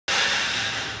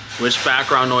Which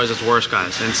background noise is worse,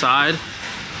 guys? Inside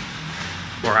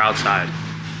or outside?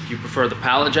 Do you prefer the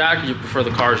pallet jack or you prefer the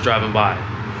cars driving by?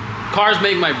 Cars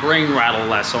make my brain rattle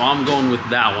less, so I'm going with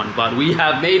that one. But we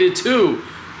have made it to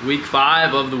week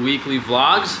 5 of the weekly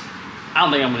vlogs. I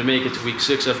don't think I'm gonna make it to week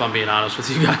 6 if I'm being honest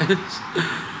with you guys.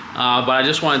 But I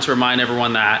just wanted to remind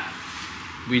everyone that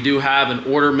we do have an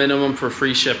order minimum for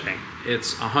free shipping.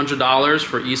 It's $100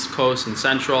 for East Coast and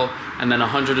Central, and then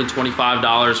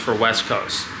 $125 for West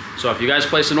Coast. So if you guys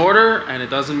place an order and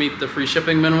it doesn't meet the free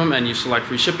shipping minimum and you select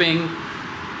free shipping,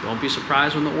 don't be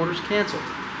surprised when the order's canceled.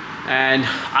 And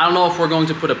I don't know if we're going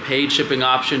to put a paid shipping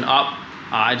option up.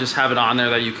 I just have it on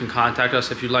there that you can contact us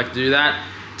if you'd like to do that.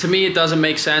 To me, it doesn't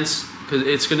make sense because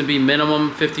it's going to be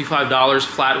minimum $55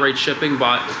 flat rate shipping,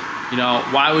 but you know,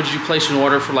 why would you place an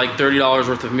order for like $30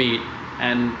 worth of meat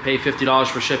and pay $50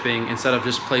 for shipping instead of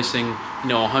just placing, you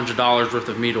know, $100 worth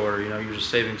of meat order? You know, you're just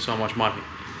saving so much money.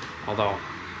 Although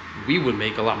we would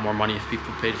make a lot more money if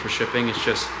people paid for shipping. It's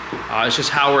just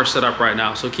how we're set up right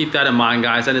now. So keep that in mind,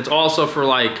 guys. And it's also for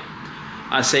like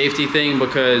a safety thing,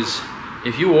 because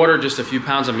if you order just a few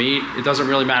pounds of meat, it doesn't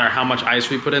really matter how much ice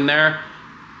we put in there.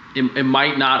 It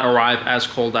might not arrive as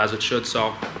cold as it should.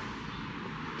 So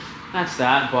that's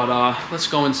that. But let's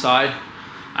go inside.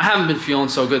 I haven't been feeling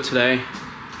so good today.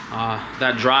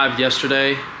 That drive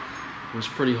yesterday was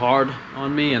pretty hard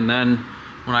on me, and then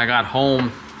when I got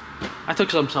home, I took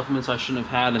some supplements I shouldn't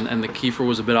have had, and the kefir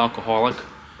was a bit alcoholic.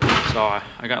 So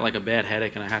I got like a bad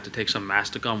headache, and I had to take some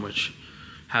Masticum, which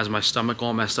has my stomach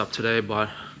all messed up today. But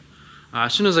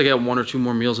as soon as I get 1 or 2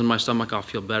 more meals in my stomach, I'll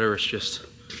feel better. It's just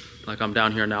like I'm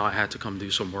down here now. I had to come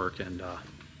do some work, and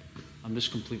I'm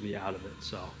just completely out of it.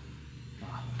 So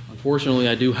unfortunately,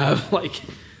 I do have like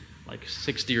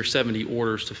 60 or 70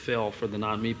 orders to fill for the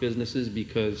non-meat businesses,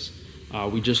 because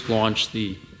we just launched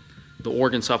the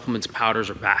organ supplements. Powders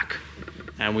are back,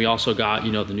 and we also got,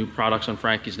 you know, the new products on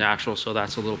Frankie's Natural, so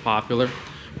that's a little popular,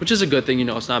 which is a good thing. You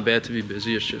know, it's not bad to be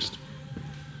busy. It's just,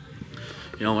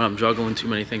 you know, when I'm juggling too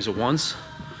many things at once,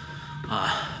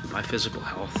 my physical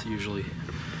health usually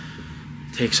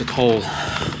takes a toll.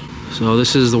 So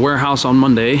this is the warehouse on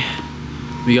Monday.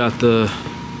 We got the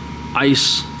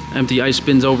empty ice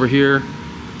bins over here.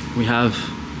 We have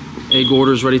egg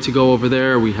orders ready to go over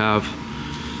there. We have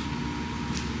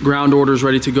ground orders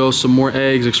ready to go, some more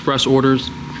eggs, express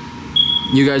orders.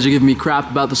 You guys are giving me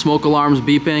crap about the smoke alarms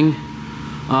beeping.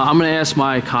 I'm gonna ask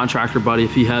my contractor buddy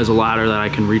if he has a ladder that I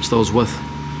can reach those with,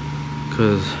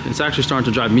 because it's actually starting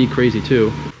to drive me crazy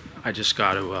too. I just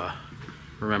got to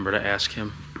remember to ask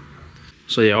him.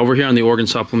 So yeah, over here on the organ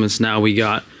supplements now, we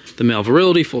got the male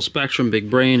virility, full spectrum, big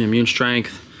brain, immune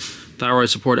strength, thyroid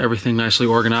support, everything nicely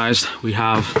organized. We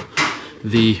have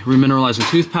the remineralizing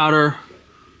tooth powder.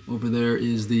 Over there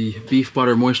is the beef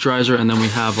butter moisturizer, and then we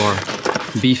have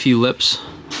our beefy lips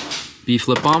beef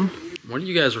lip balm. One of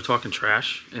you guys were talking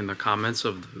trash in the comments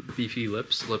of the beefy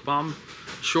lips lip balm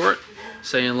short,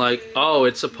 saying like, oh,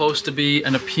 it's supposed to be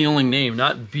an appealing name,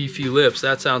 not beefy lips.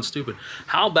 That sounds stupid.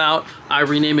 How about I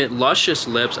rename it luscious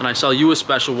lips, and I sell you a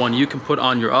special one you can put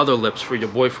on your other lips for your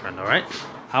boyfriend? All right,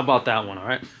 how about that one? All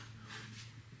right,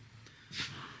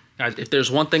 guys, if there's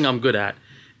one thing I'm good at,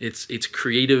 it's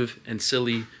creative and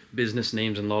silly business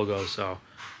names and logos. So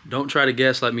don't try to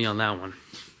gaslight me on that one.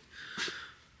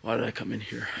 Why did I come in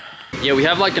here? Yeah, we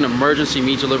have like an emergency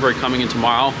meat delivery coming in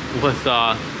tomorrow with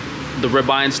the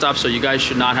ribeye and stuff, so you guys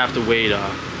should not have to wait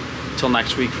till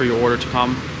next week for your order to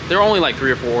come. There are only like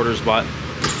 3 or 4 orders, but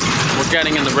we're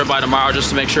getting in the ribeye tomorrow just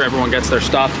to make sure everyone gets their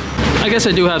stuff. I guess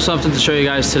I do have something to show you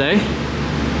guys today.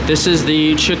 This is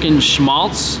the chicken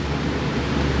schmaltz.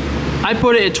 I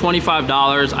put it at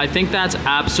 $25. I think that's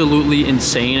absolutely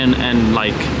insane and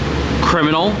like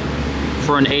criminal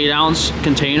for an 8-ounce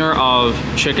container of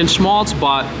chicken schmaltz.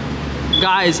 But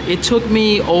guys, it took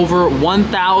me over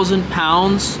 1,000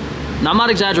 pounds. Now, I'm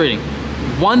not exaggerating.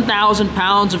 1,000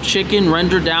 pounds of chicken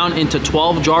rendered down into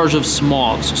 12 jars of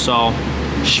schmaltz. So,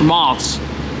 schmaltz.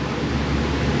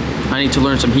 I need to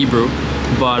learn some Hebrew,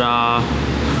 but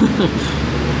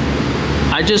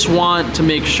I just want to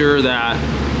make sure that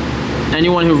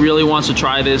anyone who really wants to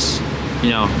try this,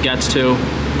 you know, gets to.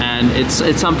 And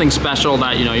it's something special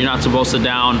that, you know, you're not supposed to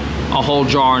down a whole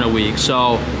jar in a week.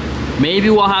 So maybe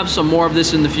we'll have some more of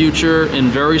this in the future in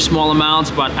very small amounts.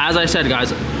 But as I said,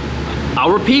 guys,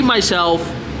 I'll repeat myself,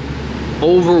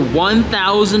 over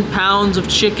 1,000 pounds of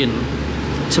chicken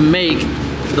to make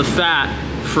the fat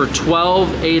for 12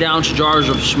 8-ounce jars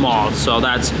of schmaltz. So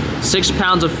that's 6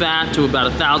 pounds of fat to about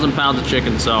 1,000 pounds of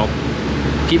chicken. So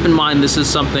keep in mind, this is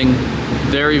something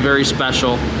very, very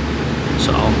special.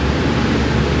 So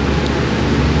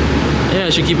yeah, I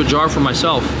should keep a jar for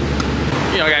myself.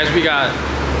 You know, guys, we got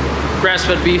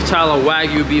grass-fed beef tallow,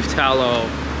 Wagyu beef tallow,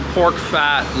 pork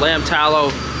fat, lamb tallow.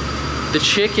 The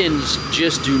chickens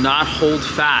just do not hold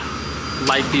fat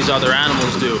like these other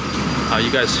animals do.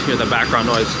 You guys hear the background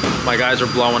noise. My guys are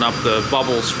blowing up the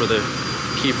bubbles for the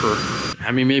kefir.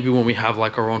 I mean, maybe when we have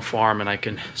like our own farm and I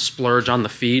can splurge on the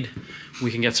feed, we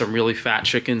can get some really fat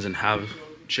chickens and have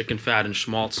chicken fat and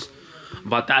schmaltz.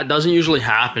 But that doesn't usually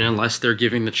happen unless they're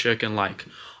giving the chicken like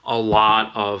a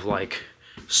lot of like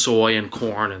soy and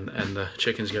corn, and the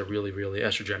chickens get really, really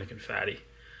estrogenic and fatty.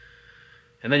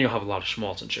 And then you'll have a lot of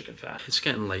schmaltz and chicken fat. It's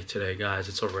getting late today, guys.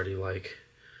 It's already like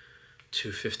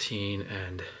 2:15,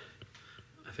 and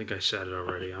I think I said it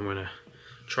already. I'm gonna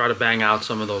try to bang out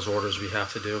some of those orders we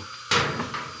have to do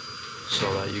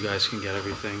so that you guys can get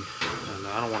everything. And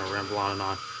I don't want to ramble on and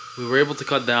on. We were able to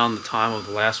cut down the time of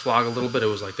the last vlog a little bit. It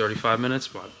was like 35 minutes,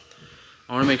 but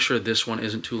I want to make sure this one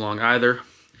isn't too long either.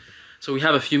 So we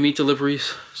have a few meat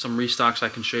deliveries, some restocks I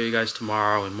can show you guys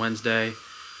tomorrow and Wednesday.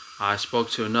 I spoke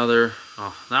to another,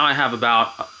 now I have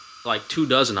about like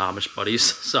 24 Amish buddies.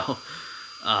 So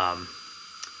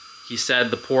he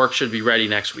said the pork should be ready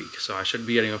next week. So I should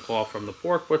be getting a call from the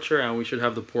pork butcher, and we should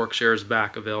have the pork shares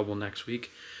back available next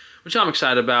week, which I'm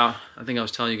excited about. I think I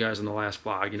was telling you guys in the last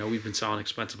vlog, you know, we've been selling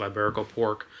expensive Iberico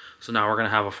pork. So now we're gonna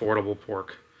have affordable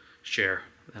pork share.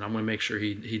 And I'm gonna make sure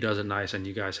he does it nice and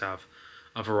you guys have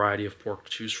a variety of pork to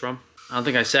choose from. I don't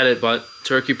think I said it, but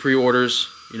turkey pre-orders,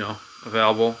 you know,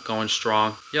 available, going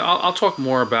strong. Yeah, I'll talk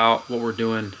more about what we're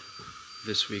doing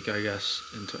this week, I guess,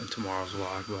 in tomorrow's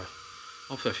vlog, but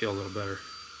hopefully I feel a little better.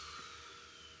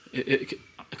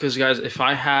 Because guys, if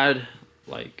I had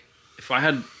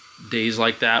days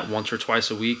like that once or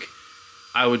twice a week,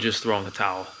 I would just throw in the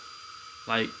towel.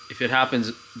 Like, if it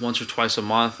happens once or twice a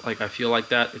month, like I feel like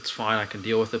that, it's fine, I can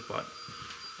deal with it, but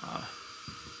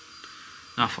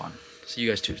not fun. See you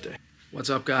guys Tuesday. What's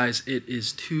up, guys? It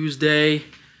is Tuesday.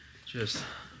 Just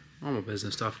normal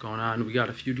business stuff going on. We got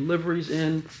a few deliveries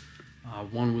in.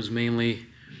 One was mainly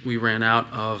we ran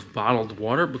out of bottled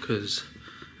water because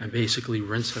I basically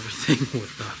rinse everything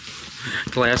with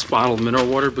glass bottled mineral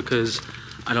water because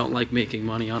I don't like making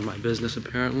money on my business,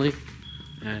 apparently.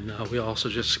 And we also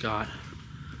just got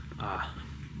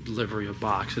delivery of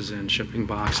boxes and shipping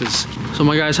boxes. So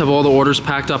my guys have all the orders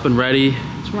packed up and ready.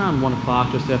 It's around 1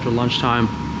 o'clock, just after lunchtime.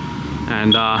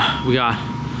 And we got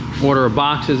order of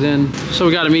boxes in. So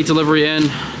we got a meat delivery in,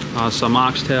 some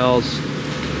oxtails,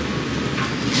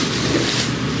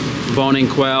 bone-in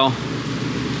quail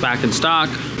back in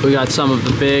stock. We got some of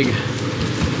the big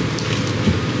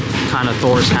kind of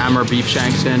Thor's hammer beef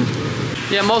shanks in.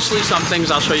 Yeah, mostly some things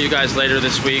I'll show you guys later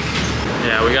this week.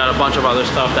 Yeah, we got a bunch of other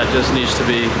stuff that just needs to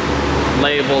be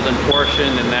labeled and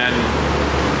portioned, and then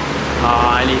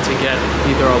I need to get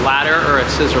either a ladder or a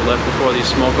scissor lift before these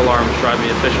smoke alarms drive me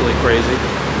officially crazy.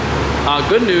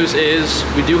 Good news is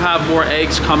we do have more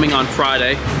eggs coming on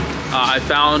Friday. I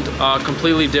found a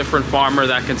completely different farmer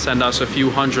that can send us a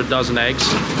few hundred dozen eggs.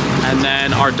 And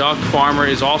then our duck farmer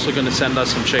is also going to send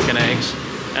us some chicken eggs.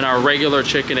 And our regular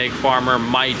chicken egg farmer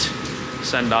might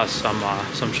send us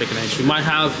some chicken eggs. We might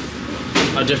have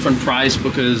a different price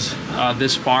because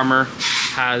this farmer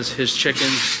has his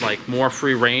chickens like more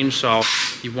free range, so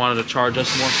he wanted to charge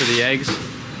us more for the eggs.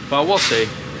 But we'll see.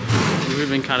 We've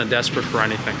been kind of desperate for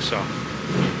anything, so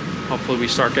hopefully we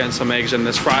start getting some eggs in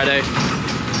this Friday,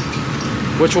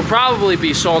 which will probably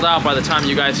be sold out by the time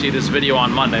you guys see this video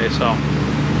on Monday, so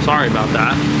sorry about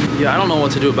that. Yeah, I don't know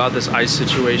what to do about this ice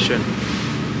situation.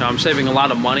 Now, I'm saving a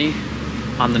lot of money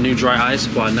on the new dry ice,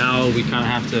 but now we kind of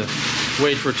have to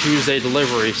wait for Tuesday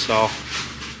delivery, so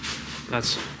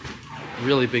that's a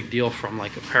really big deal from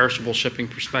like a perishable shipping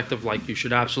perspective. Like, you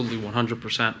should absolutely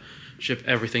 100% ship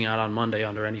everything out on Monday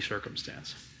under any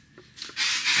circumstance.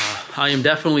 I am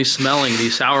definitely smelling the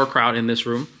sauerkraut in this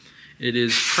room. It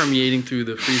is permeating through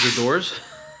the freezer doors,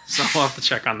 so I'll have to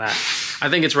check on that. I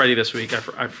think it's ready this week.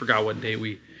 I forgot what day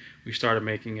we started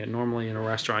making it. Normally in a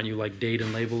restaurant you like date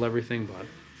and label everything, but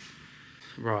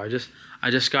bro, I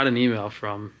just got an email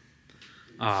from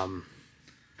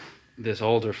this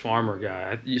older farmer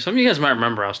guy. Some of you guys might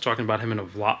remember I was talking about him in a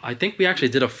vlog. I think we actually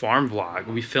did a farm vlog.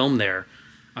 We filmed there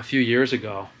a few years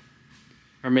ago,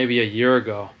 or maybe a year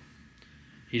ago.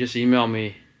 He just emailed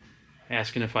me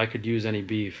asking if I could use any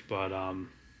beef, but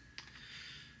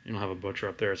you don't have a butcher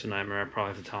up there. It's a nightmare. I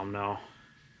probably have to tell him no.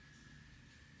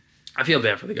 I feel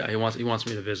bad for the guy. He wants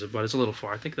me to visit, but it's a little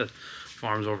far. I think the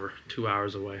farm's over 2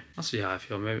 hours away. I'll see how I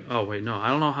feel. Maybe. Oh wait, no. I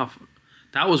don't know how.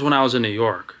 That was when I was in New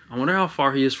York. I wonder how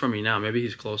far he is from me now. Maybe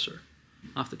he's closer.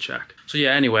 I'll have to check. So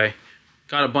yeah. Anyway,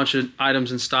 got a bunch of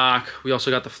items in stock. We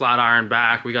also got the flat iron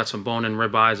back. We got some bone and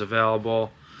ribeyes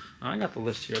available. I got the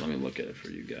list here. Let me look at it for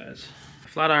you guys.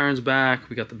 Flat iron's back.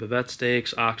 We got the bavette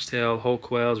steaks, oxtail, whole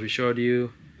quails we showed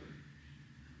you.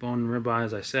 Bone and ribeye,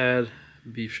 as I said.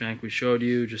 Beef shank we showed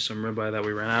you. Just some ribeye that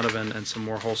we ran out of, and some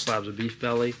more whole slabs of beef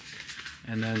belly.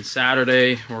 And then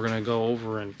Saturday, we're going to go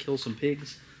over and kill some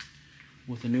pigs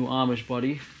with a new Amish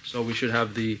buddy. So we should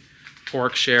have the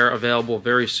pork share available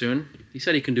very soon. He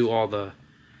said he can do all the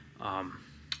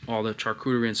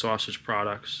charcuterie and sausage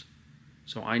products.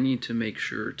 So I need to make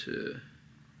sure to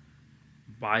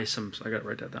buy some, I gotta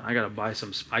write that down. I gotta buy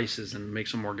some spices and make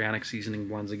some organic seasoning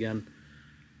blends again.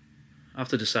 I'll have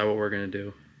to decide what we're gonna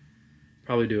do.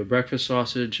 Probably do a breakfast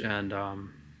sausage and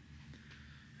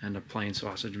a plain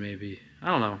sausage maybe. I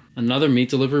don't know. Another meat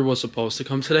delivery was supposed to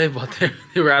come today, but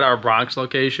they were at our Bronx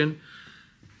location.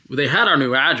 They had our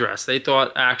new address. They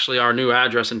thought actually our new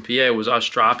address in PA was us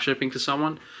drop shipping to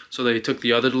someone. So they took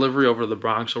the other delivery over to the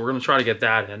Bronx. So we're gonna try to get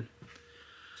that in.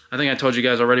 I think I told you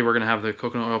guys already we're going to have the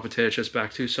coconut oil potato chips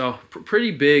back too. So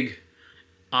pretty big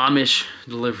Amish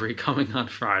delivery coming on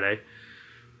Friday.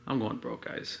 I'm going broke,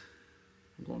 guys.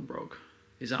 I'm going broke.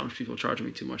 These Amish people are charging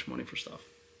me too much money for stuff.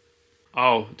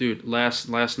 Oh, dude, last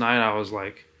night I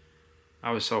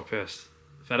was so pissed.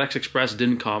 FedEx Express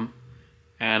didn't come,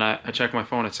 and I checked my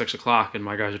phone at 6 o'clock, and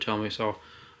my guys are telling me. So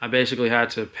I basically had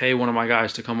to pay one of my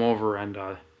guys to come over, and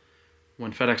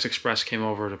when FedEx Express came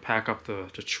over to pack up the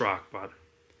truck, but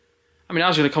I mean, I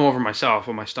was going to come over myself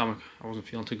with my stomach. I wasn't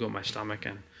feeling too good with my stomach,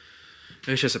 and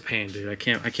it's just a pain, dude. I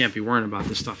can't be worrying about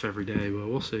this stuff every day, but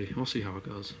we'll see. We'll see how it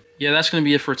goes. Yeah, that's going to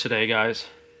be it for today, guys.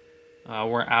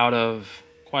 We're out of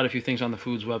quite a few things on the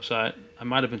foods website. I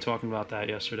might have been talking about that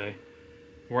yesterday.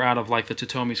 We're out of like the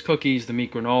Totomi's cookies, the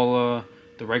meat granola,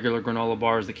 the regular granola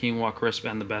bars, the quinoa crisp,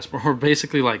 and the best. But we're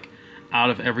basically like out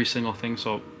of every single thing,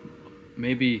 so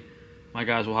maybe my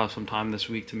guys will have some time this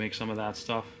week to make some of that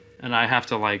stuff. And I have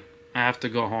to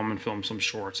go home and film some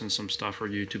shorts and some stuff for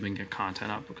YouTube and get content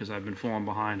up because I've been falling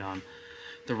behind on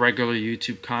the regular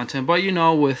YouTube content. But you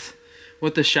know, with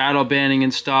the shadow banning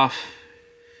and stuff,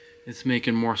 it's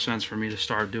making more sense for me to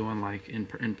start doing like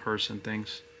in-person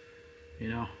things. You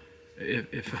know,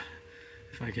 if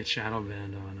I get shadow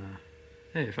banned on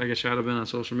if I get shadow banned on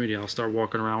social media, I'll start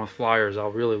walking around with flyers.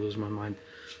 I'll really lose my mind.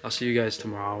 I'll see you guys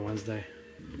tomorrow, Wednesday.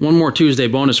 One more Tuesday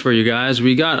bonus for you guys.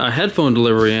 We got a headphone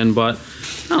delivery in, but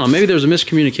I don't know, maybe there was a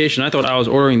miscommunication. I thought I was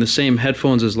ordering the same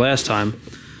headphones as last time.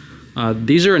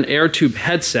 These are an AirTube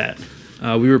headset.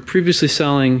 We were previously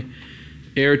selling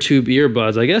AirTube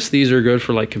earbuds. I guess these are good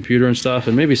for like computer and stuff,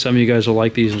 and maybe some of you guys will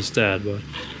like these instead, but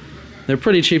they're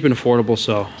pretty cheap and affordable,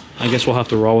 so I guess we'll have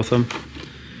to roll with them.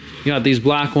 We got these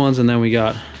black ones, and then we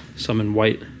got some in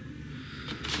white.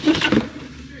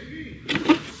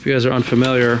 If you guys are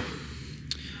unfamiliar,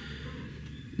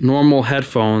 normal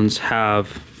headphones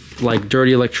have like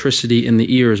dirty electricity in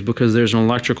the ears because there's an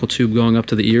electrical tube going up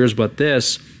to the ears, but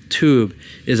this tube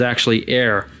is actually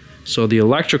air. So the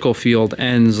electrical field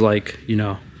ends like, you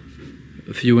know,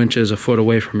 a few inches, a foot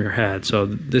away from your head. So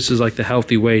this is like the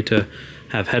healthy way to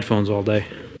have headphones all day.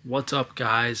 What's up,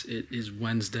 guys? It is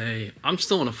Wednesday. I'm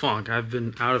still in a funk. I've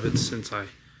been out of it since I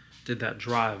did that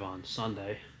drive on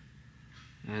Sunday.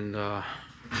 And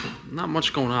not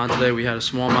much going on today. We had a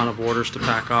small amount of orders to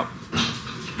pack up.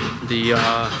 The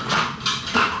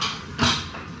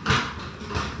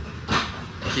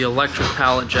electric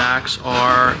pallet jacks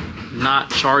are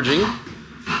not charging.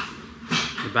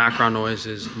 The background noise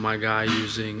is my guy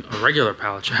using a regular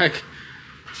pallet jack.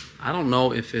 I don't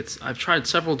know if it's, I've tried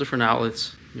several different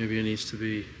outlets. Maybe it needs to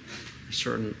be a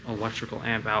certain electrical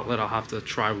amp outlet. I'll have to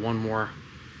try one more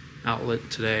outlet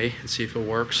today and see if it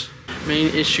works. Main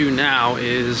issue now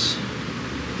is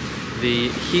the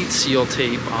heat seal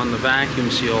tape on the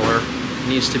vacuum sealer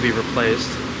needs to be replaced.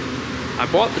 I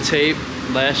bought the tape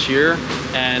last year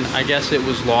and I guess it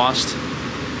was lost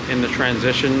in the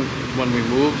transition when we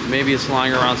moved. Maybe it's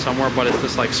lying around somewhere, but it's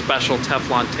this like special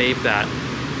Teflon tape that,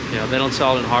 you know, they don't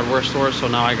sell it in hardware stores, so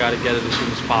now I got to get it as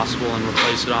soon as possible and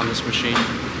replace it on this machine.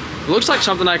 It looks like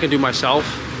something I can do myself.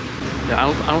 Yeah,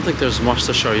 I don't think there's much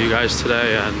to show you guys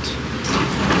today, and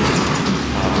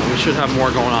we should have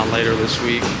more going on later this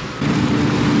week.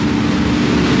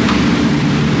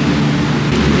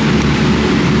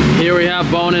 Here we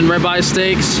have bone and ribeye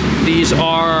steaks. These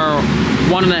are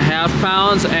 1.5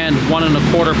 pounds and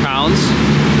 1.25 pounds.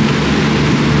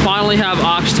 Finally have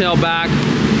oxtail back.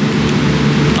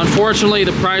 Unfortunately,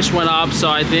 the price went up, so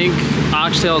I think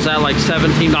oxtail's at like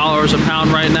 $17 a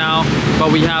pound right now,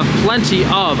 but we have plenty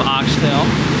of oxtail.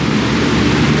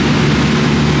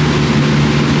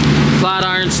 Flat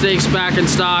iron steaks back in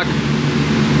stock.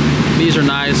 These are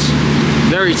nice,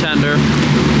 very tender.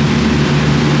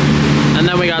 And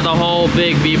then we got the whole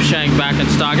big beef shank back in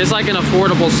stock. It's like an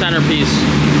affordable centerpiece.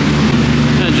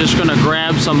 I'm just gonna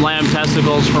grab some lamb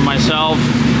testicles for myself.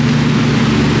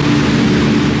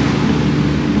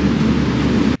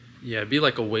 Yeah, it'd be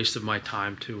like a waste of my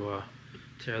time to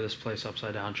tear this place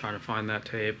upside down trying to find that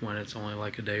tape when it's only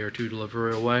like a day or two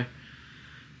delivery away.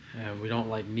 And we don't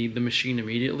like need the machine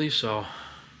immediately, so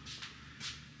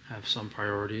have some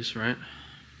priorities, right?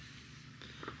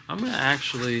 I'm gonna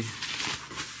actually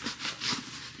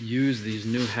use these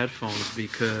new headphones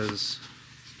because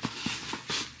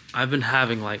I've been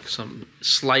having like some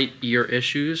slight ear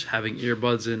issues, having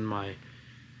earbuds in my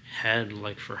head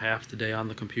like for half the day on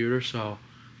the computer, so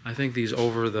I think these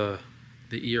over the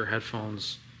ear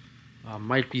headphones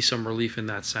might be some relief in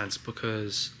that sense,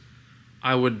 because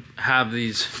I would have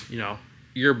these, you know,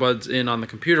 earbuds in on the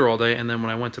computer all day, and then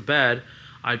when I went to bed,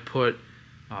 I'd put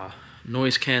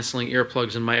noise canceling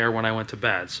earplugs in my ear when I went to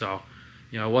bed. So,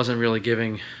 you know, I wasn't really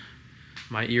giving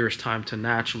my ears time to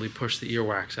naturally push the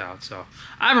earwax out. So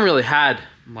I haven't really had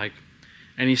like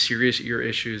any serious ear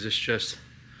issues. It's just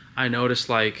I noticed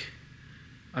like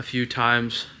a few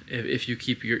times if you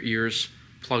keep your ears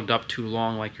plugged up too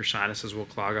long, like your sinuses will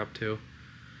clog up too.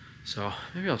 So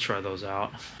maybe I'll try those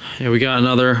out. Yeah, we got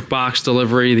another box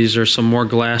delivery. These are some more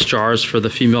glass jars for the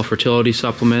female fertility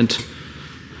supplement.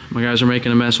 My guys are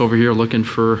making a mess over here looking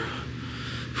for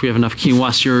if we have enough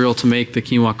quinoa cereal to make the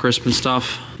quinoa crisp and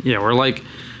stuff. Yeah, we're like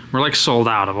sold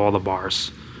out of all the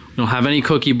bars. We don't have any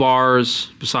cookie bars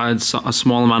besides a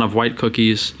small amount of white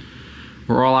cookies.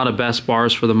 We're all out of best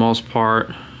bars for the most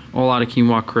part. All out of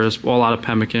quinoa crisp, all out of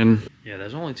pemmican. Yeah,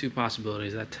 there's only two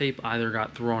possibilities. That tape either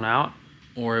got thrown out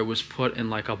or it was put in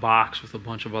like a box with a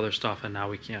bunch of other stuff and now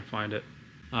we can't find it.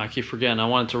 I keep forgetting, I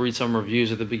wanted to read some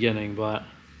reviews at the beginning, but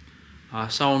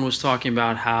someone was talking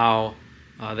about how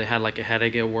they had like a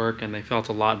headache at work and they felt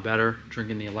a lot better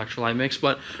drinking the electrolyte mix,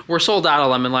 but we're sold out of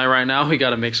lemon light right now. We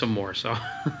got to make some more, so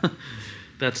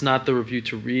that's not the review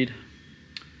to read.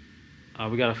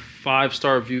 We got a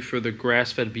 5-star review for the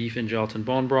grass-fed beef and gelatin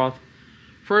bone broth.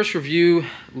 First review,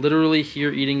 literally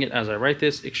here eating it as I write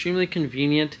this, extremely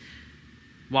convenient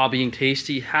while being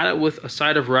tasty. Had it with a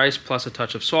side of rice plus a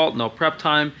touch of salt, no prep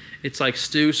time. It's like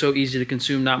stew, so easy to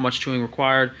consume, not much chewing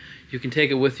required. You can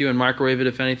take it with you and microwave it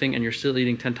if anything, and you're still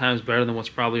eating 10 times better than what's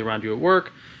probably around you at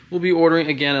work. We'll be ordering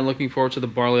again and looking forward to the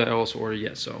barley I also ordered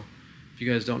yet. So if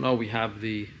you guys don't know, we have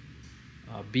the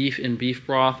beef in beef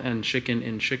broth and chicken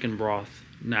in chicken broth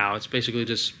now. It's basically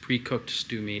just pre-cooked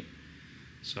stew meat.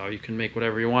 So you can make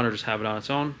whatever you want or just have it on its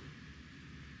own.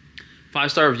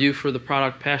 5-star review for the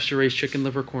product, pasture-raised chicken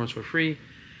liver, corn-soy free.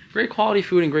 Great quality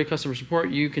food and great customer support.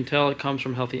 You can tell it comes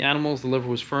from healthy animals. The liver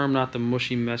was firm, not the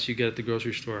mushy mess you get at the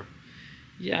grocery store.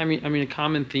 Yeah, I mean, a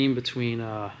common theme between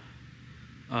a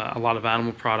lot of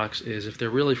animal products is if they're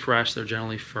really fresh, they're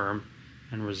generally firm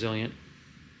and resilient.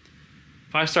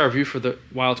 5-star review for the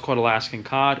wild-caught Alaskan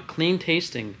cod, clean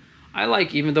tasting. I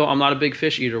like, even though I'm not a big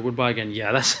fish eater, would buy again.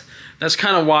 Yeah, that's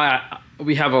kind of why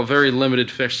we have a very limited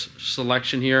fish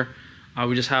selection here.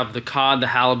 We just have the cod, the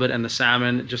halibut, and the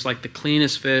salmon, just like the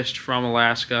cleanest fish from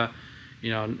Alaska. You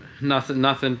know,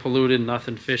 nothing polluted,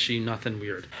 nothing fishy, nothing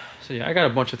weird. So yeah, I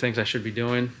got a bunch of things I should be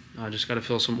doing. I just got to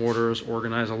fill some orders,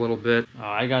 organize a little bit.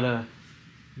 I got to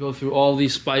go through all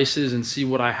these spices and see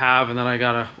what I have, and then I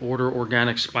got to order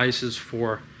organic spices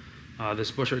for this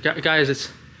butcher. Guys,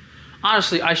 it's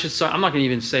honestly, I should start. I'm not going to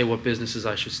even say what businesses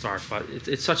I should start, but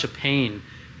it's such a pain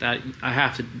that I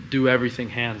have to do everything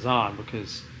hands-on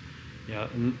because, you know,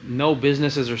 no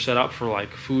businesses are set up for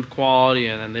like food quality,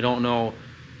 and then they don't know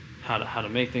how to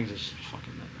make things. It's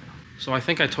fucking nightmare. So I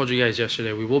think I told you guys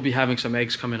yesterday, we will be having some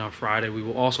eggs come in on Friday. We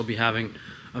will also be having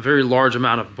a very large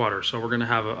amount of butter. So we're going to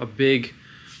have a big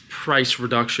price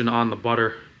reduction on the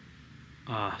butter.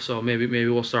 So maybe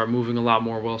we'll start moving a lot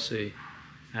more. We'll see.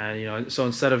 And you know, so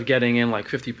instead of getting in like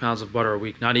 50 pounds of butter a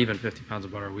week, not even 50 pounds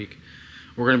of butter a week,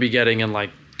 we're going to be getting in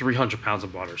like 300 pounds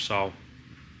of butter. So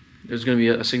there's going to be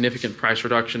a significant price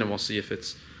reduction, and we'll see if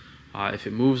it's if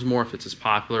it moves more, if it's as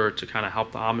popular to kind of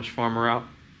help the Amish farmer out.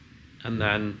 And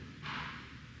then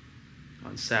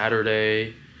on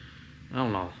Saturday, I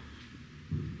don't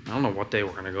know what day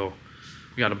we're going to go.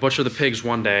 We got to butcher the pigs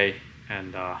one day,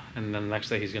 and then the next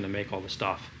day he's going to make all the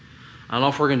stuff. I don't know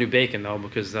if we're going to do bacon though,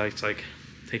 because it's like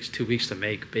it takes 2 weeks to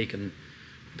make bacon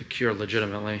to cure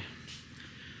legitimately.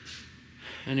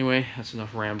 Anyway, that's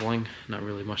enough rambling. Not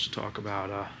really much to talk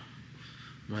about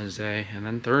Wednesday. And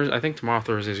then Thursday, I think tomorrow,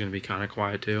 Thursday, is going to be kind of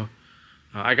quiet too.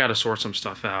 I got to sort some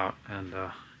stuff out and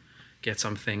get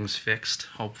some things fixed,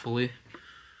 hopefully.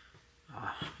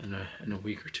 In a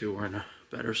week or two, we're in a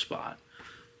better spot.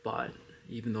 But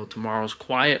Even though tomorrow's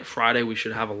quiet, Friday we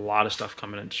should have a lot of stuff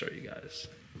coming in to show you guys.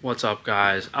 What's up,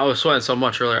 guys? I was sweating so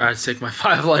much earlier, I had to take my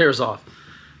 5 layers off.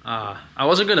 I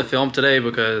wasn't gonna film today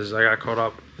because I got caught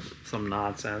up with some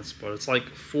nonsense, but it's like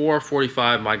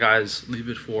 4:45. My guys leave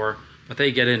at 4, but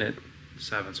they get in at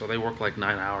 7, so they work like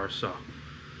 9 hours, so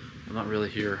I'm not really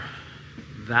here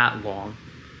that long.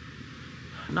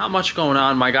 Not much going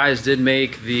on. My guys did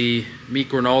make the meat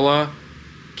granola,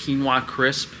 quinoa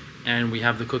crisp, and we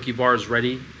have the cookie bars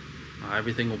ready.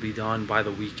 Everything will be done by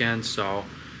the weekend, so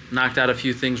knocked out a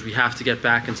few things we have to get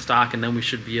back in stock, and then we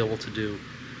should be able to do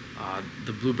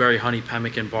the blueberry honey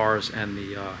pemmican bars and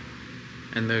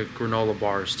the granola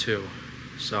bars too.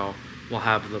 So we'll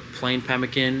have the plain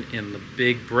pemmican in the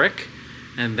big brick,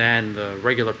 and then the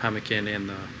regular pemmican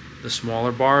in the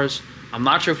smaller bars. I'm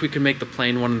not sure if we can make the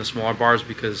plain one in the smaller bars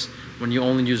because when you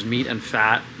only use meat and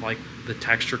fat, like the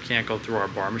texture can't go through our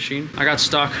bar machine. I got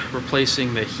stuck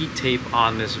replacing the heat tape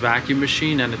on this vacuum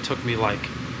machine, and it took me like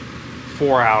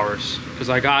 4 hours because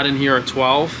I got in here at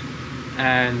 12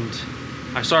 and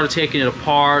I started taking it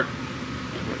apart.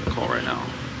 I'm gonna call right now.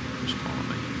 Who's calling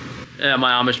me? Yeah,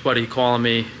 my Amish buddy calling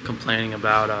me, complaining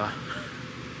about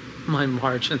my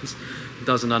margins.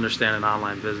 Doesn't understand an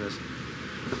online business.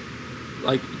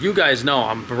 Like, you guys know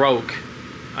I'm broke.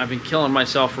 I've been killing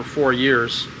myself for 4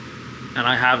 years and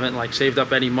I haven't like saved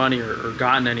up any money or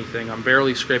gotten anything. I'm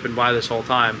barely scraping by this whole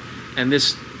time, and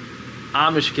this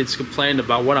Amish kid's complained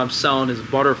about what I'm selling his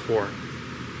butter for.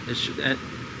 And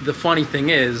the funny thing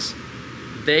is,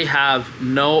 they have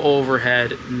no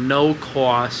overhead, no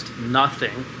cost,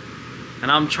 nothing.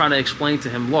 And I'm trying to explain to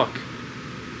him, look,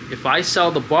 if I sell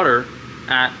the butter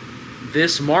at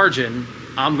this margin,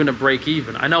 I'm gonna break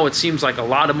even. I know it seems like a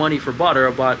lot of money for butter,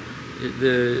 but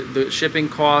the shipping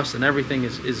cost and everything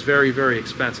is very, very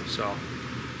expensive. So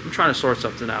I'm trying to sort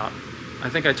something out. I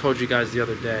think I told you guys the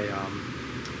other day,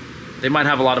 they might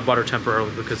have a lot of butter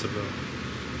temporarily because of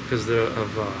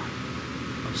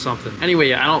something.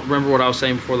 Anyway, I don't remember what I was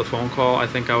saying before the phone call. I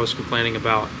think I was complaining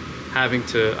about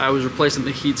I was replacing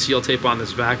the heat seal tape on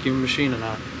this vacuum machine, and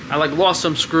I like lost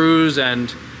some screws,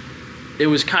 and it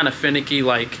was kind of finicky.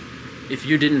 Like, if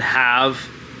you didn't have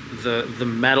the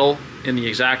metal in the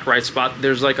exact right spot,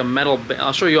 there's like a metal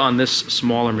I'll show you on this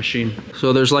smaller machine.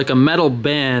 So there's like a metal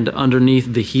band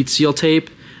underneath the heat seal tape,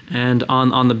 and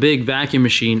on the big vacuum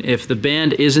machine, if the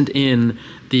band isn't in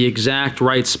the exact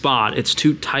right spot, it's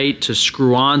too tight to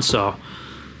screw on. So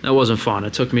that wasn't fun.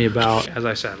 It took me about, as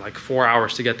I said, like 4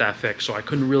 hours to get that fixed, so I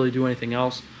couldn't really do anything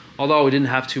else, although we didn't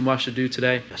have too much to do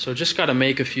today. So just got to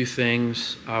make a few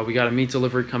things. We got a meat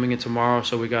delivery coming in tomorrow,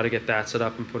 so we got to get that set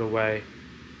up and put away.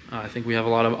 I think we have a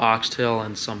lot of oxtail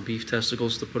and some beef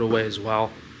testicles to put away as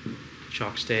well,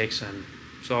 chuck steaks, and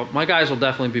so my guys will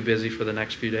definitely be busy for the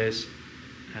next few days,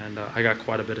 and I got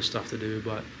quite a bit of stuff to do,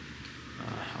 but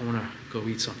I want to go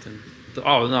eat something.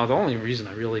 Oh no, the only reason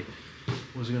I really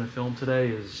was going to film today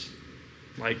is,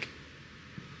 like,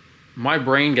 my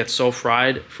brain gets so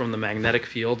fried from the magnetic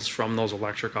fields from those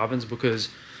electric ovens, because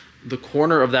the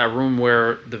corner of that room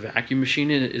where the vacuum machine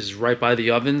is right by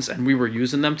the ovens, and we were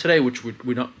using them today, which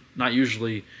we don't not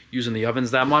usually using the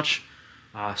ovens that much.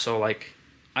 So like,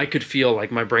 I could feel like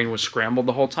my brain was scrambled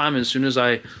the whole time, and as soon as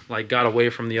I like got away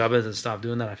from the ovens and stopped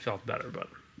doing that, I felt better. But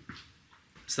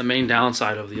it's the main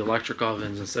downside of the electric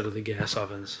ovens instead of the gas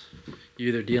ovens. You're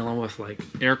either dealing with like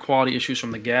air quality issues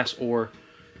from the gas or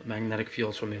magnetic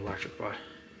fields from the electric. But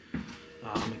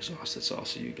I'm exhausted, so I'll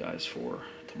see you guys for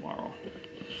tomorrow.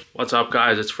 What's up,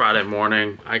 guys? It's Friday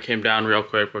morning. I came down real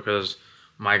quick because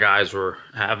my guys were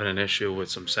having an issue with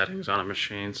some settings on a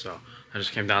machine, so I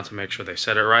just came down to make sure they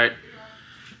set it right.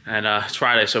 And it's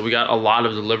Friday, so we got a lot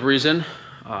of deliveries in.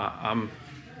 I'm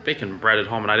baking bread at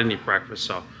home, and I didn't eat breakfast,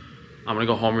 so I'm gonna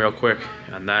go home real quick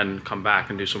and then come back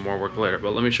and do some more work later.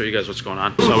 But let me show you guys what's going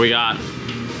on. So we got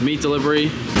meat delivery,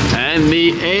 and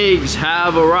the eggs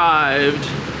have arrived.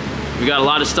 We got a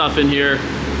lot of stuff in here.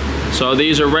 So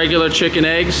these are regular chicken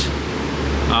eggs.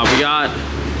 We got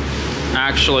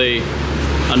actually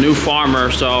a new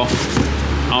farmer, so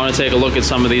I want to take a look at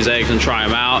some of these eggs and try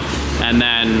them out. And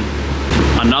then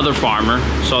another farmer.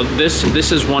 So this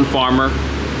is one farmer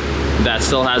that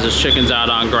still has his chickens out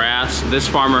on grass. This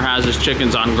farmer has his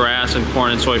chickens on grass and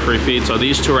corn and soy-free feed. So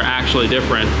these two are actually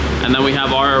different. And then we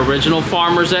have our original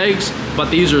farmer's eggs,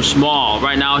 but these are small.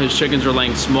 Right now his chickens are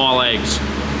laying small eggs.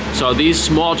 So these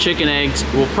small chicken eggs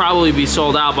will probably be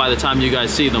sold out by the time you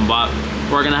guys see them, but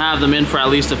we're gonna have them in for at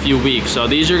least a few weeks. So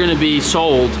these are gonna be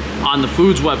sold on the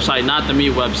foods website, not the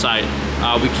meat website.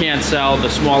 We can't sell the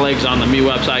small eggs on the meat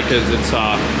website because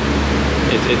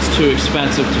it's too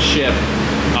expensive to ship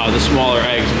the smaller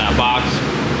eggs in that box.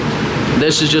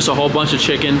 This is just a whole bunch of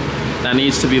chicken that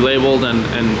needs to be labeled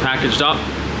and packaged up.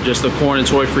 Just the corn and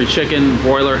soy free chicken,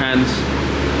 broiler hens.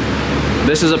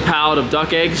 This is a pallet of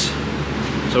duck eggs.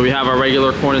 So we have our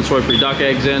regular corn and soy free duck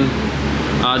eggs in.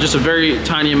 Just a very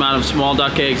tiny amount of small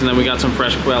duck eggs, and then we got some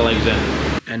fresh quail eggs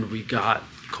in. And we got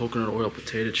coconut oil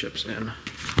potato chips in.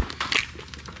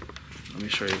 Let me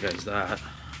show you guys that.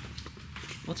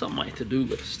 What's on my to-do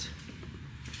list?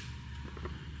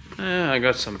 I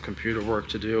got some computer work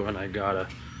to do, and I got a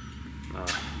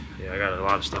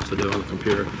lot of stuff to do on the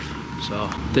computer. So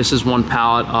this is one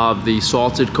pallet of the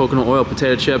salted coconut oil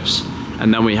potato chips,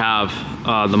 and then we have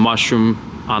the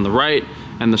mushroom on the right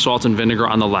and the salt and vinegar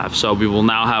on the left. So we will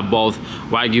now have both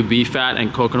Wagyu beef fat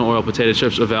and coconut oil potato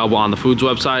chips available on the Foods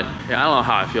website. Yeah, I don't know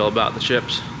how I feel about the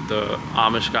chips. The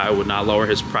Amish guy would not lower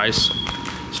his price,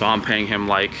 so I'm paying him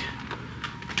like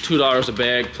 $2 a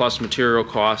bag plus material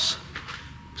costs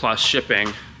plus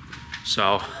shipping.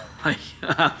 So I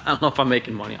don't know if I'm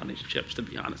making money on these chips, to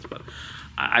be honest, but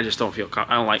I just don't feel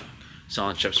I don't like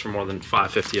selling chips for more than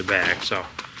 $5.50 a bag. So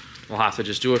we'll have to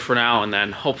just do it for now, and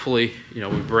then hopefully, you know,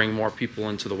 we bring more people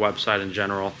into the website in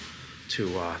general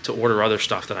to order other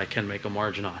stuff that I can make a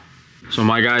margin on. So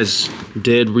my guys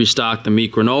did restock the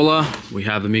meat granola. We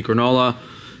have the meat granola.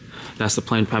 That's the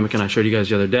plain pemmican I showed you guys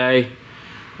the other day.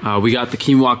 We got the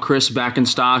quinoa crisp back in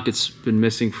stock. It's been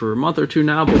missing for a month or two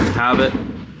now, but we have it.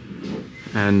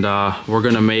 And we're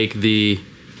gonna make the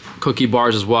cookie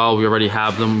bars as well. We already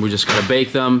have them. We just gotta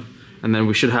bake them. And then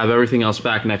we should have everything else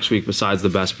back next week besides the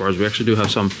best bars. We actually do have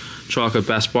some chocolate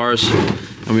best bars.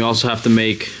 And we also have to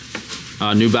make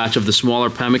a new batch of the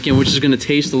smaller pemmican, which is gonna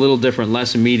taste a little different,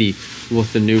 less meaty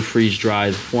with the new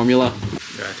freeze-dried formula.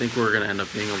 Yeah, I think we're gonna end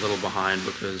up being a little behind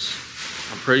because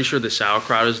I'm pretty sure the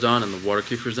sauerkraut is done and the water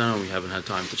kefir is done, and we haven't had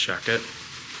time to check it.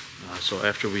 So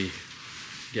after we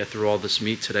get through all this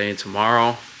meat today and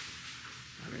tomorrow,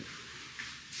 I mean,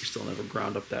 we still never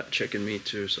ground up that chicken meat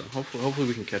too, so hopefully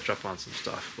we can catch up on some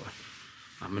stuff.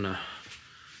 But I'm gonna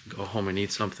go home and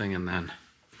eat something, and then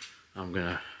I'm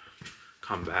gonna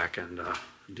come back and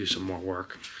do some more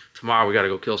work. Tomorrow we gotta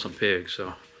go kill some pigs,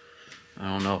 so I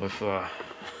don't know if I'm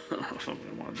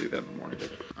gonna want to do that in the morning.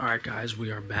 All right, guys,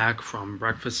 we are back from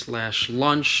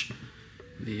breakfast/lunch.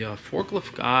 The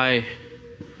forklift guy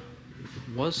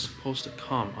was supposed to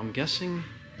come. I'm guessing,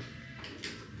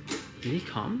 did he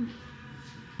come?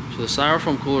 So the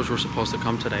styrofoam coolers were supposed to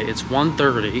come today. It's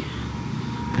 1:30,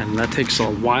 and that takes a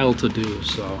while to do,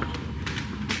 so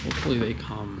hopefully they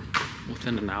come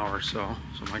within an hour or so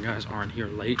my guys aren't here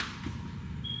late.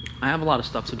 I have a lot of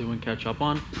stuff to do and catch up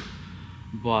on,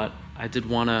 but I did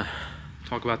want to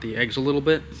talk about the eggs a little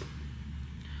bit.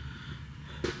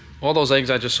 All those eggs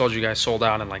I just told you guys sold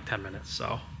out in like 10 minutes,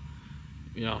 so,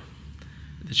 you know,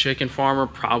 the chicken farmer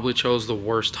probably chose the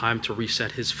worst time to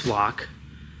reset his flock,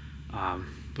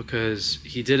 because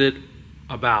he did it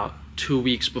about 2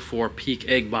 weeks before peak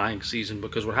egg buying season.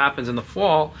 Because what happens in the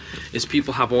fall is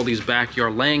people have all these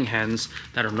backyard laying hens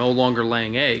that are no longer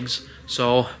laying eggs.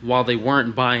 So while they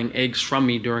weren't buying eggs from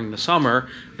me during the summer,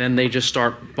 then they just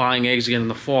start buying eggs again in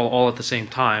the fall all at the same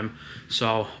time.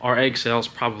 So our egg sales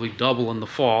probably double in the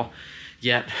fall,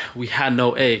 yet we had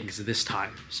no eggs this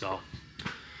time. So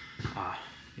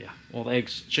yeah, all the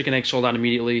eggs, chicken eggs sold out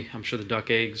immediately. I'm sure the duck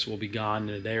eggs will be gone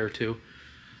in a day or two.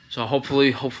 So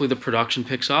hopefully the production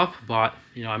picks up. But,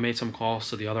 you know, I made some calls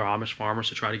to the other Amish farmers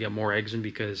to try to get more eggs in,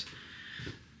 because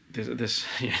this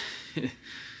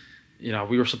you know,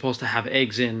 we were supposed to have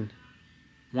eggs in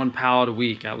 1 pallet a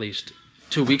week at least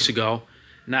 2 weeks ago.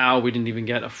 Now we didn't even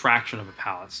get a fraction of a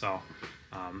pallet. So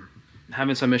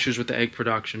having some issues with the egg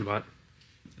production, but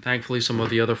thankfully some of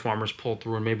the other farmers pulled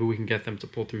through, and maybe we can get them to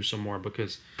pull through some more,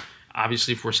 because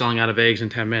obviously if we're selling out of eggs in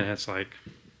 10 minutes, like,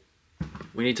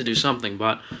 we need to do something.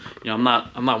 But, you know,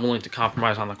 I'm not willing to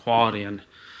compromise on the quality and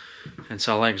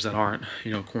sell eggs that aren't,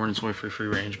 you know, corn and soy free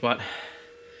range. But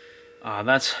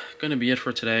that's gonna be it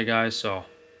for today, guys. So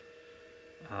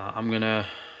I'm gonna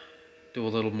do a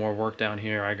little more work down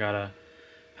here. I gotta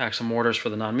pack some orders for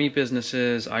the non-meat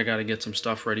businesses. I gotta get some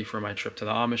stuff ready for my trip to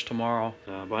the Amish tomorrow.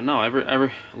 But no,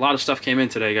 a lot of stuff came in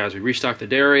today, guys. We restocked the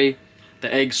dairy.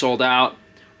 The eggs sold out.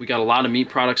 We got a lot of meat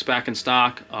products back in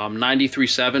stock.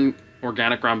 93.7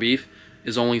 organic ground beef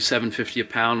is only $7.50 a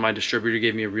pound. My distributor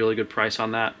gave me a really good price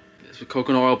on that. The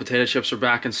coconut oil potato chips are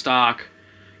back in stock.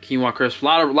 Quinoa crisp, a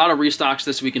lot of restocks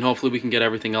this week, and hopefully we can get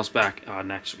everything else back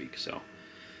next week. So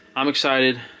I'm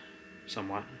excited,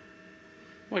 somewhat.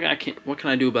 What can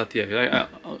I do about the eggs?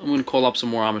 I'm gonna call up some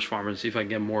more Amish farmers and see if I can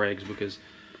get more eggs, because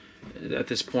at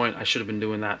this point I should have been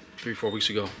doing that 3-4 weeks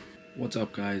ago. What's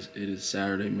up, guys? It is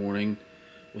Saturday morning.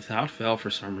 Without fail, for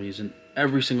some reason,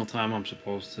 every single time I'm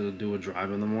supposed to do a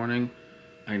drive in the morning,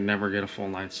 I never get a full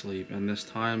night's sleep. And this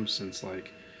time, since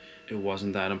like it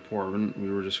wasn't that important, we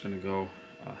were just gonna go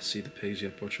see the pigs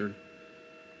get butchered.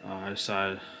 I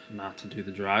decided not to do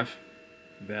the drive.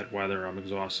 Bad weather, I'm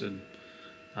exhausted.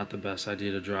 Not the best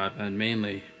idea to drive, and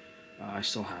mainly I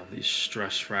still have these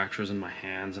stress fractures in my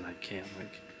hands, and I can't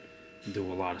like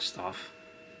do a lot of stuff,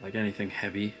 like anything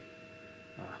heavy,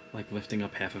 like lifting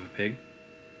up half of a pig.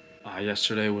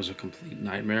 Yesterday was a complete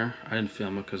nightmare. I didn't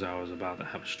film it because I was about to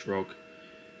have a stroke.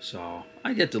 So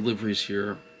I get deliveries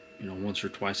here, you know, once or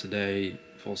twice a day,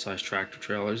 full-size tractor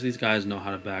trailers. These guys know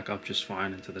how to back up just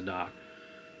fine into the dock,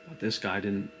 but this guy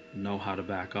didn't know how to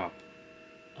back up.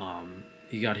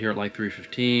 He got here at like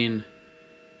 3:15.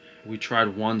 We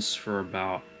tried once for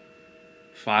about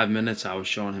 5 minutes. I was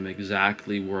showing him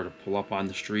exactly where to pull up on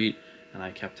the street, and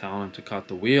I kept telling him to cut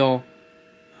the wheel.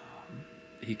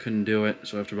 He couldn't do it,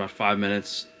 so after about 5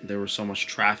 minutes, there was so much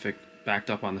traffic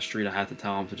backed up on the street, I had to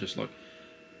tell him to just look,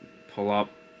 pull up,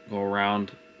 go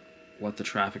around, let the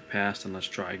traffic pass, and let's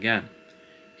try again.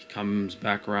 He comes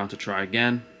back around to try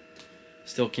again,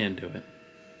 still can't do it.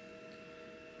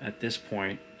 At this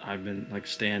point, I've been like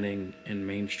standing in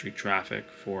Main Street traffic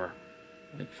for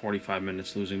like 45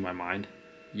 minutes, losing my mind,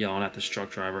 yelling at this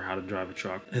truck driver how to drive a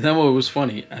truck. And then what was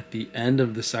funny, at the end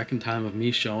of the second time of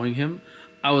me showing him,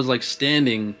 I was like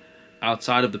standing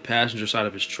outside of the passenger side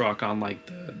of his truck on like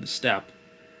the step,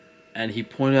 and he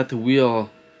pointed at the wheel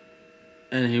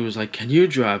and he was like, "Can you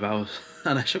drive?"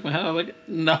 And I shook my head. I was like,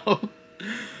 "No."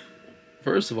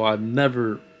 First of all, I've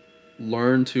never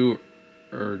learned to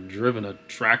or driven a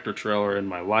tractor trailer in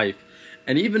my life,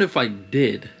 and even if I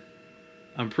did,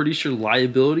 I'm pretty sure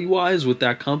liability wise with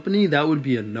that company, that would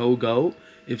be a no-go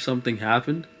if something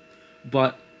happened.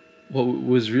 But what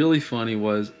was really funny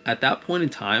was at that point in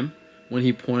time when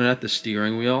he pointed at the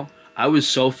steering wheel, I was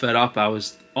so fed up. I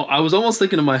was almost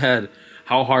thinking in my head,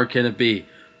 how hard can it be?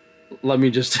 Let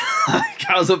me just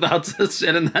I was about to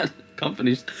sit in that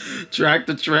company's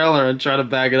tractor trailer and try to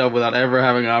back it up without ever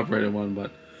having operated one.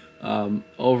 But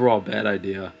overall, bad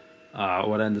idea.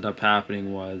 What ended up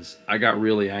happening was I got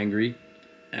really angry,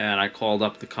 and I called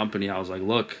up the company. I was like,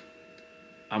 "Look,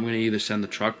 I'm going to either send the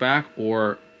truck back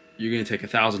or you're going to take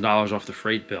 $1,000 off the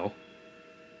freight bill,"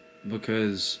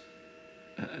 because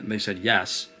and they said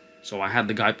yes. So I had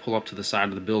the guy pull up to the side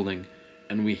of the building,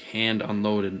 and we hand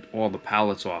unloaded all the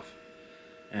pallets off.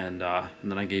 And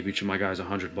then I gave each of my guys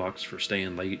 $100 for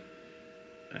staying late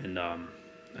and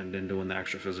then doing the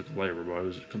extra physical labor. But it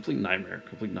was a complete nightmare,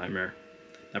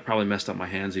 That probably messed up my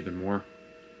hands even more,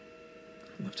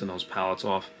 lifting those pallets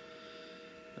off.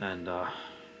 And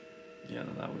yeah,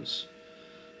 that was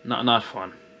not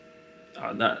fun.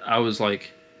 That I was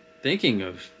like thinking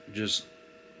of just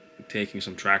taking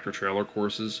some tractor trailer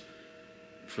courses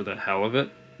for the hell of it,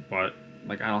 but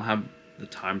like I don't have the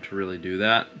time to really do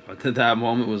that. But at that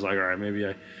moment it was like, all right,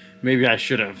 maybe I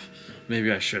should have. But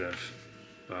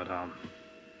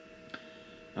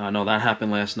no, that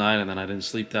happened last night, and then I didn't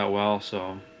sleep that well,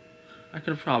 so I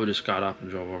could have probably just got up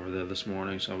and drove over there this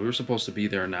morning. So we were supposed to be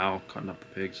there now, cutting up the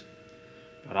pigs.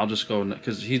 But I'll just go,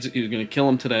 because he's going to kill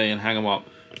them today and hang them up,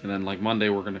 and then like Monday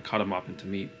we're going to cut them up into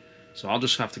meat. So I'll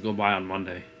just have to go by on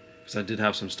Monday, because I did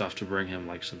have some stuff to bring him,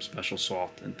 like some special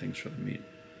salt and things for the meat.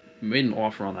 We made an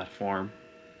offer on that farm.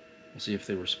 We'll see if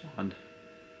they respond.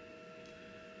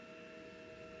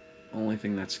 Only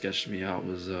thing that sketched me out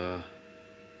was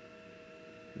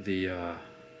they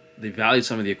valued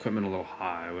some of the equipment a little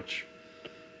high, which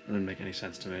didn't make any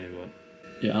sense to me. But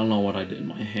yeah, I don't know what I did.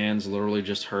 My hands literally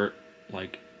just hurt,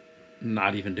 like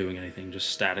not even doing anything, just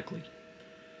statically.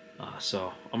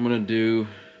 So I'm gonna do,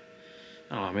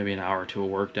 I don't know, maybe an hour or two of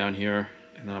work down here,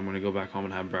 and then I'm gonna go back home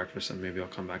and have breakfast, and maybe I'll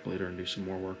come back later and do some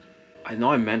more work. I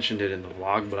know I mentioned it in the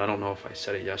vlog, but I don't know if I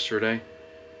said it yesterday.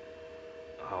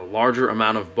 A larger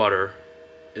amount of butter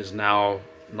is now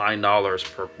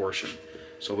 $9 per portion.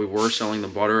 So we were selling the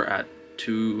butter at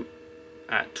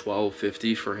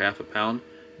 $12.50 for half a pound.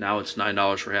 Now it's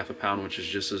 $9 for half a pound, which is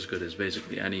just as good as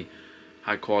basically any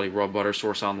high quality raw butter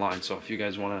source online. So if you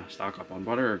guys want to stock up on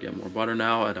butter or get more butter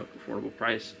now at an affordable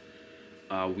price,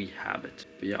 we have it.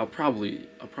 But yeah, I'll probably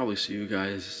see you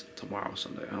guys tomorrow,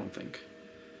 Sunday. I don't think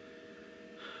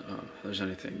there's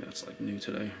anything that's like new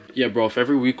today. Yeah, bro, if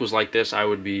every week was like this, I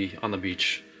would be on the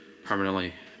beach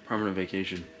permanently. Permanent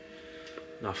vacation.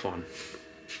 Not fun.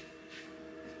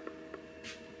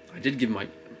 I did give my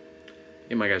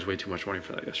guys way too much money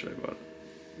for that yesterday, but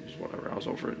just whatever, I was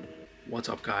over it. What's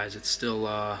up, guys? It's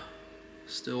still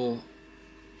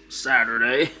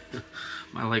Saturday.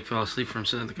 My leg fell asleep from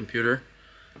sitting at the computer.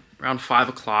 Around 5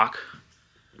 o'clock,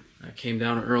 I came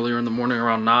down earlier in the morning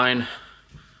around 9,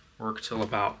 worked till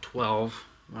about 12,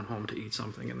 went home to eat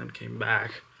something, and then came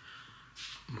back.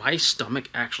 My stomach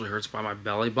actually hurts by my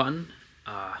belly button,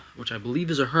 which I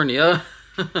believe is a hernia.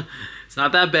 It's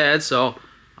not that bad, so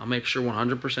I'll make sure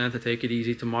 100% to take it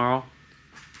easy tomorrow.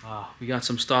 We got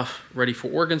some stuff ready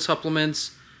for organ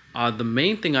supplements. The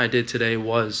main thing I did today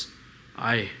was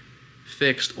I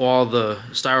fixed all the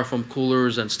styrofoam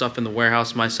coolers and stuff in the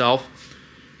warehouse myself.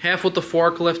 Half with the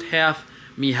forklift, half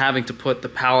me having to put the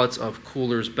pallets of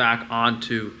coolers back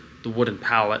onto the wooden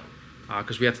pallet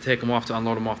because we have to take them off to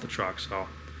unload them off the truck. So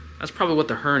that's probably what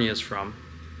the hernia is from.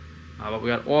 But we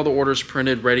got all the orders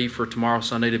printed, ready for tomorrow,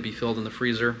 Sunday, to be filled in the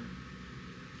freezer.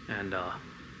 And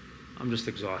I'm just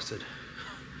exhausted.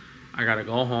 I gotta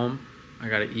go home, I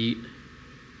gotta eat,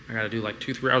 I gotta do like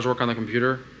 2-3 hours work on the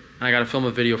computer, and I gotta film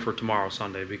a video for tomorrow,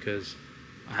 Sunday, because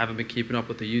I haven't been keeping up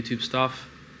with the YouTube stuff.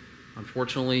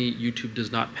 Unfortunately, YouTube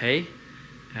does not pay,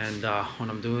 and when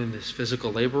I'm doing this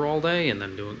physical labor all day and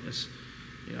then doing this,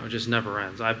 you know, it just never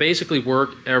ends. I basically work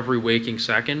every waking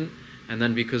second, and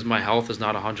then because my health is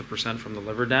not 100% from the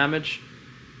liver damage,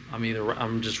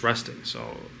 I'm just resting.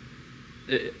 So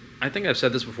I think I've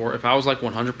said this before, if I was like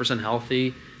 100%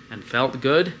 healthy and felt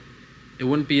good, it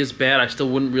wouldn't be as bad. I still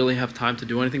wouldn't really have time to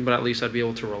do anything, but at least I'd be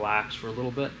able to relax for a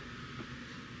little bit.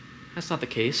 That's not the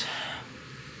case.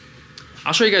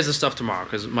 I'll show you guys the stuff tomorrow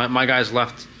because my guys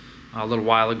left a little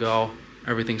while ago.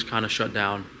 Everything's kind of shut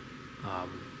down.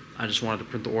 I just wanted to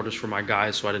print the orders for my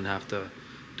guys so I didn't have to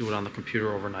do it on the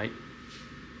computer overnight.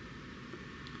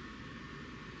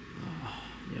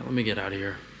 Yeah, let me get out of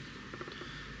here.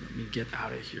 Let me get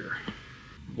out of here.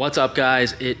 What's up,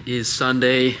 guys? It is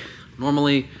Sunday.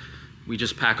 Normally, we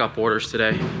just pack up orders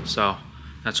today, so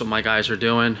that's what my guys are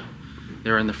doing.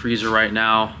 They're in the freezer right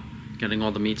now, getting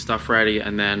all the meat stuff ready,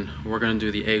 and then we're gonna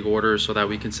do the egg orders so that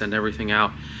we can send everything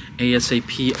out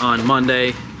ASAP on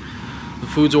Monday. The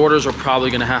foods orders are probably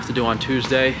gonna have to do on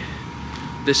Tuesday.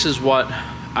 This is what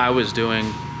I was doing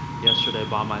yesterday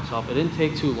by myself. It didn't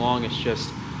take too long. It's just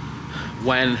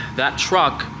when that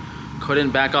truck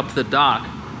couldn't back up to the dock,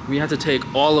 we had to take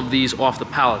all of these off the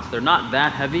pallets. They're not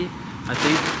that heavy, I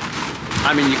think.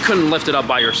 I mean, you couldn't lift it up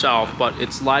by yourself, but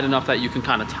it's light enough that you can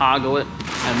kind of toggle it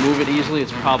and move it easily.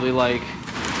 It's probably like,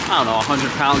 I don't know,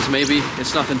 100 pounds maybe.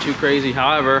 It's nothing too crazy.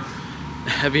 However,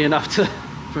 heavy enough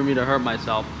for me to hurt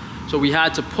myself. So we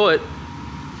had to put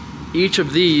each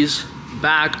of these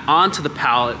back onto the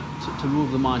pallet to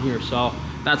move them on here. So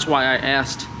that's why I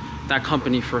asked that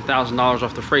company for $1,000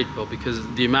 off the freight bill, because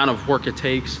the amount of work it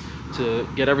takes to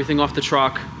get everything off the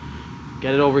truck,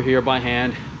 get it over here by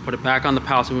hand, put it back on the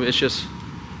pallet,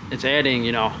 it's adding,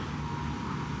 you know,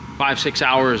 5-6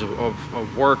 hours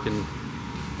of work, and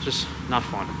it's just not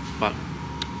fun. But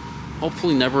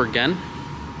hopefully never again.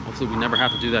 Hopefully we never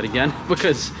have to do that again,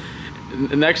 because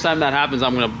the next time that happens,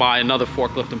 I'm gonna buy another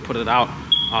forklift and put it out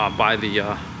by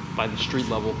the street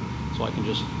level so I can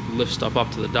just lift stuff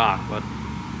up to the dock. But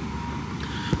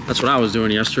that's what I was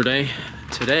doing yesterday.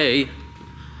 Today,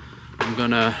 I'm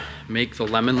gonna make the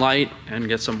lemon light and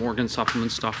get some organ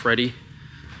supplement stuff ready.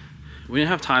 We didn't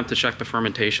have time to check the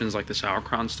fermentations like the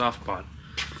sauerkraut and stuff, but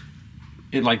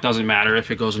it like doesn't matter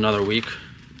if it goes another week.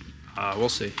 We'll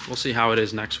see. We'll see how it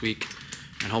is next week,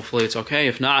 and hopefully it's okay.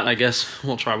 If not, I guess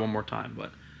we'll try one more time.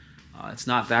 But it's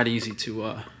not that easy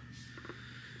to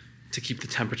keep the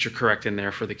temperature correct in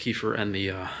there for the kefir and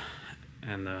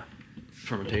the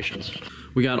fermentations.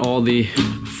 We got all the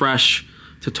fresh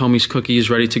Totomi's cookies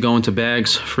ready to go into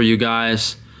bags for you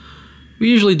guys. We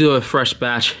usually do a fresh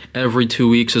batch every 2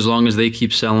 weeks as long as they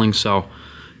keep selling, so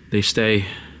they stay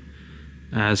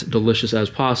as delicious as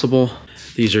possible.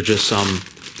 These are just some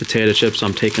potato chips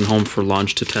I'm taking home for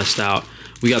lunch to test out.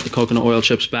 We got the coconut oil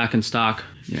chips back in stock.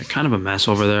 Yeah, kind of a mess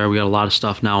over there. We got a lot of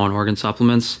stuff now on organ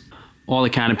supplements. All the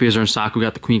canopies are in stock. We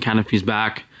got the queen canopies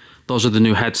back. Those are the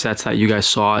new headsets that you guys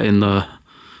saw in the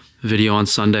video on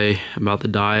Sunday about the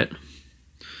diet.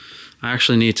 I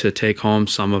actually need to take home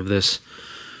some of this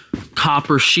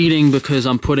copper sheeting because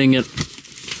I'm putting it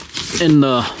in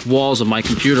the walls of my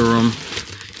computer room.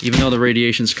 Even though the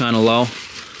radiation's kind of low,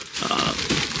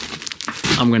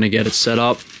 I'm gonna get it set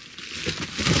up.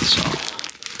 So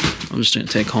I'm just gonna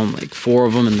take home like 4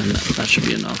 of them, and then that should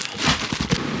be enough.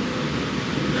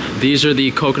 These are the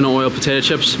coconut oil potato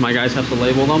chips. My guys have to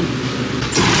label them.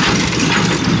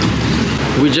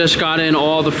 We just got in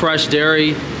all the fresh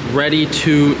dairy ready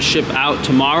to ship out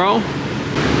tomorrow.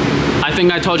 I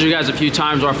think I told you guys a few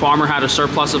times our farmer had a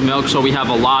surplus of milk, so we have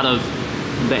a lot of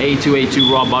the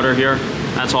A2 raw butter here.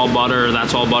 That's all butter,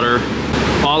 that's all butter.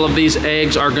 All of these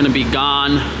eggs are gonna be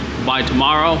gone by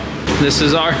tomorrow. This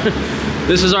is our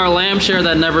This is our lamb share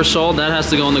that never sold. That has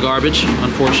to go in the garbage,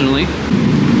 unfortunately.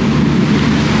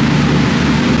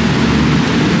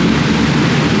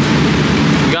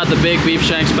 We got the big beef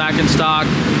shanks back in stock.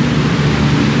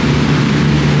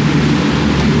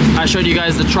 I showed you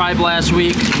guys the tribe last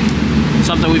week.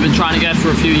 Something we've been trying to get for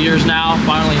a few years now.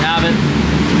 Finally have it.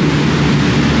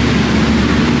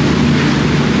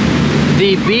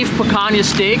 The beef picanha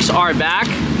steaks are back.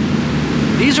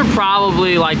 These are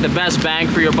probably like the best bang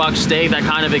for your buck steak that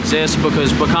kind of exists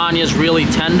because picanha is really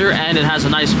tender and it has a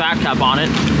nice fat cap on it.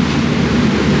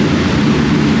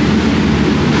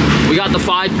 We got the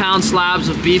 5-pound slabs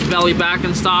of beef belly back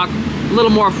in stock. A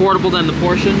little more affordable than the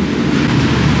portion.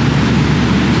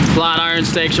 Flat iron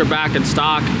steaks are back in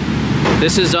stock.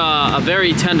 This is a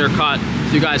very tender cut.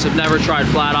 If you guys have never tried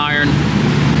flat iron.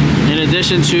 In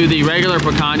addition to the regular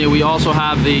picanha, we also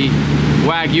have the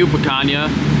Wagyu picanha.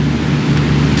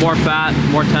 More fat,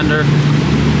 more tender.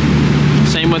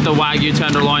 Same with the Wagyu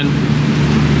tenderloin.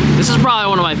 This is probably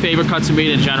one of my favorite cuts of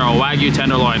meat in general, Wagyu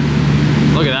tenderloin.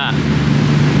 Look at that.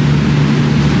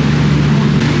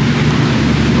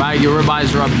 Wagyu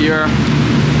ribeyes are up here.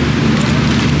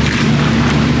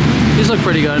 These look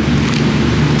pretty good.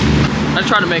 I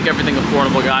try to make everything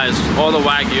affordable, guys. All the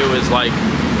Wagyu is like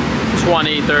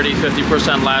 20, 30,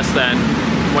 50% less than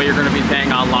what you're gonna be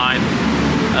paying online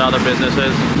at other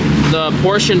businesses. The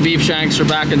portion beef shanks are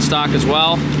back in stock as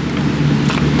well.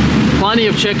 Plenty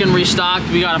of chicken restocked.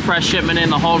 We got a fresh shipment in,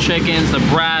 the whole chickens, the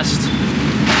breast,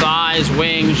 thighs,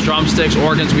 wings, drumsticks,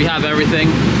 organs. We have everything.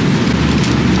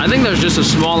 I think there's just a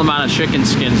small amount of chicken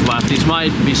skins left. These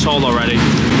might be sold already.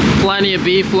 Plenty of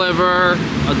beef liver,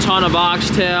 a ton of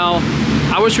oxtail.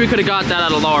 I wish we could have got that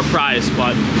at a lower price,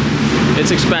 but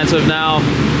it's expensive now.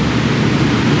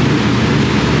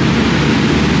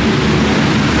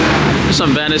 There's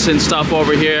some venison stuff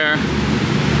over here.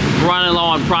 Running low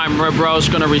on prime rib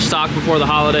roast, gonna restock before the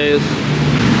holidays.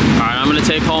 All right, I'm gonna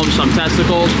take home some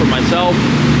testicles for myself.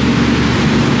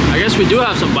 I guess we do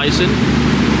have some bison.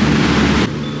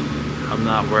 I'm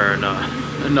not wearing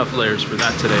enough layers for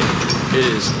that today. It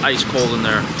is ice cold in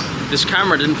there. This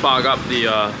camera didn't fog up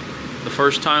the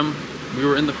first time we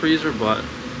were in the freezer, but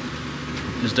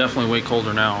it's definitely way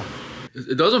colder now.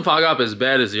 It doesn't fog up as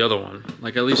bad as the other one.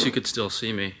 Like, at least you could still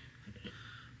see me.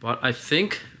 But I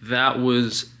think that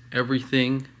was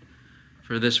everything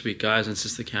for this week, guys. And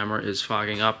since the camera is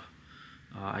fogging up,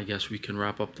 I guess we can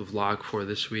wrap up the vlog for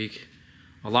this week.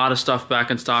 A lot of stuff back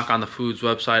in stock on the foods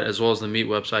website as well as the meat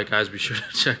website, guys. Be sure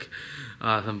to check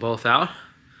them both out.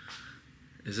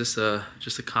 Is this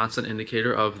just a constant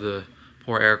indicator of the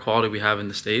poor air quality we have in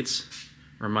the States?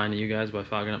 Reminding you guys by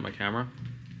fogging up my camera.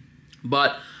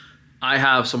 But I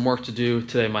have some work to do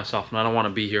today myself, and I don't want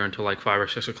to be here until like 5 or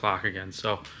 6 o'clock again.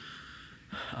 So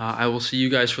I will see you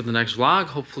guys for the next vlog.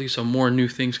 Hopefully some more new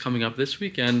things coming up this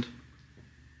weekend.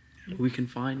 We can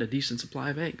find a decent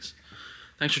supply of eggs.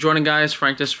 Thanks for joining, guys.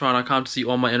 FrankDisrefront.com to see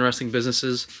all my interesting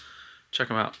businesses. Check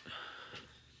them out.